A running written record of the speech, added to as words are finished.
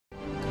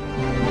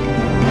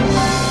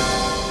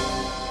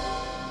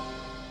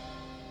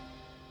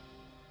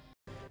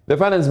The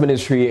Finance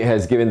Ministry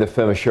has given the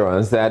firm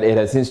assurance that it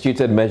has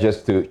instituted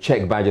measures to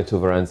check budget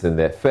overruns in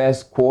the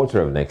first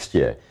quarter of next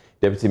year.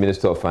 Deputy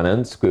Minister of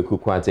Finance,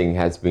 Kwateng,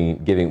 has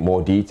been giving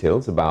more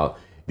details about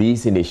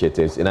these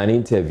initiatives in an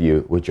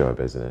interview with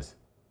JoyNews.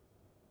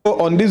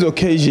 On this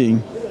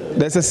occasion,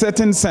 there's a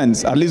certain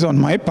sense, at least on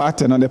my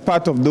part and on the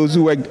part of those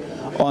who worked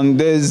on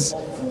this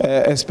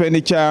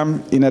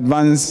expenditure in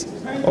advance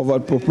of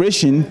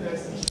appropriation,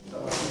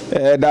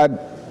 that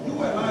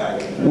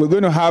we're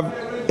going to have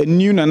a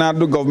new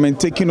Nanado government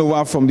taking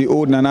over from the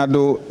old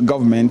Nanado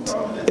government.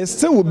 It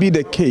still will be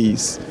the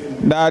case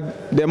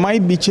that there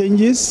might be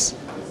changes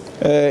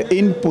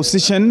in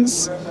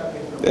positions.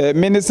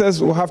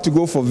 Ministers will have to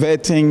go for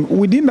vetting.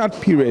 Within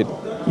that period,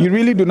 you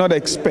really do not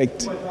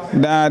expect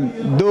that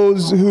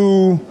those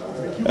who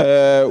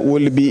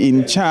will be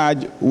in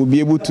charge will be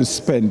able to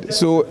spend.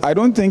 So I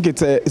don't think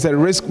it's a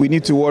risk we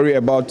need to worry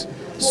about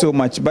so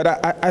much. But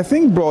I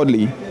think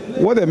broadly,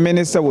 what the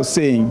minister was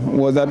saying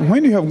was that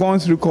when you have gone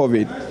through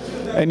COVID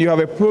and you have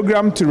a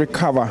program to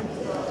recover,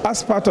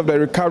 as part of the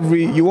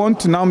recovery, you want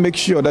to now make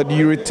sure that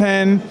you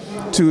return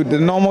to the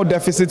normal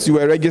deficits you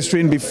were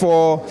registering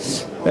before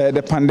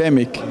the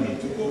pandemic.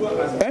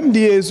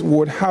 MDAs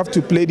would have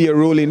to play their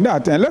role in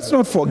that. And let's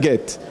not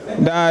forget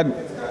that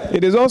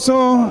it is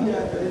also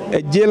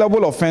a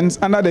jailable offense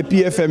under the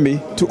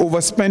PFMA to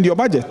overspend your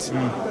budget.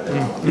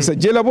 It's a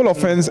jailable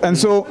offense, and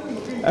so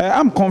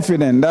I'm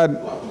confident that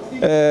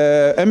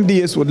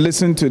MDAs would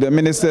listen to the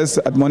minister's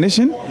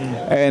admonition,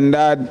 and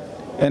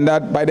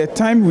that by the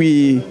time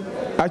we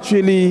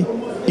actually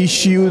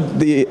issue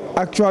the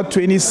actual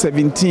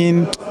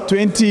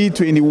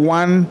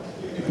 2017-2021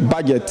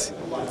 budget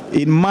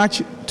in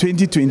March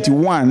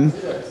 2021,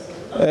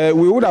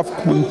 we would have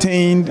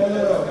contained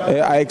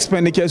our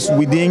expenditures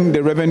within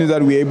the revenue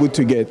that we're able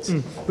to get.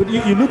 But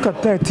you look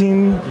at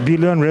 13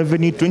 billion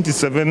revenue,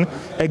 27,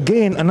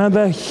 again,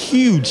 another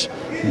huge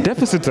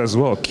deficit as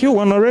well.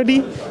 Q1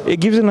 already,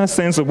 it gives us a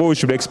sense of what we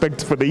should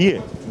expect for the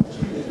year.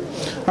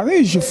 I think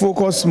you should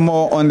focus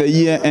more on the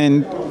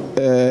year-end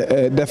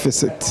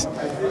deficit.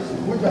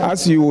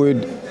 As you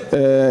would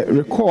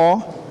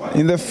recall,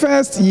 in the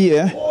first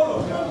year,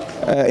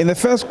 in the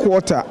first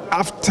quarter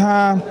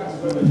after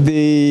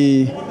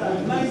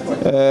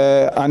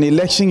an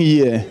election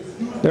year,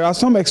 there are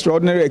some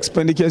extraordinary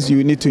expenditures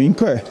you need to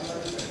incur.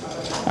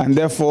 And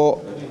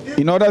therefore,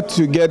 in order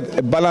to get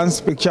a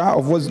balanced picture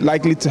of what's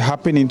likely to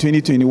happen in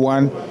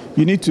 2021,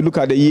 you need to look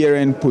at the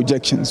year-end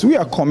projections. We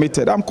are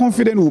committed. I'm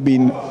confident we'll be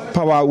in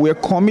power. We're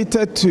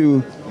committed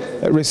to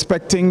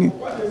respecting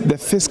the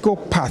fiscal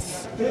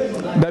path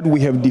that we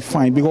have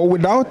defined, because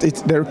without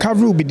it, the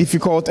recovery will be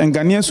difficult and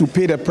Ghanaians will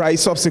pay the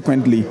price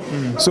subsequently.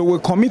 So we're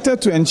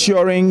committed to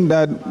ensuring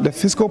that the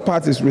fiscal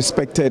path is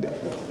respected.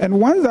 And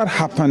once that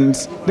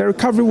happens, the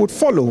recovery would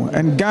follow,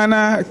 and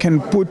Ghana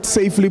can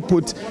safely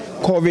put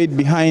COVID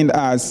behind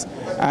us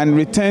and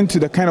return to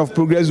the kind of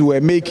progress we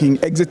were making,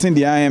 exiting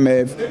the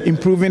IMF,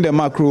 improving the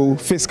macro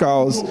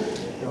fiscals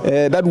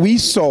that we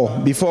saw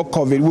before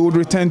COVID. We would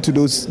return to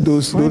those.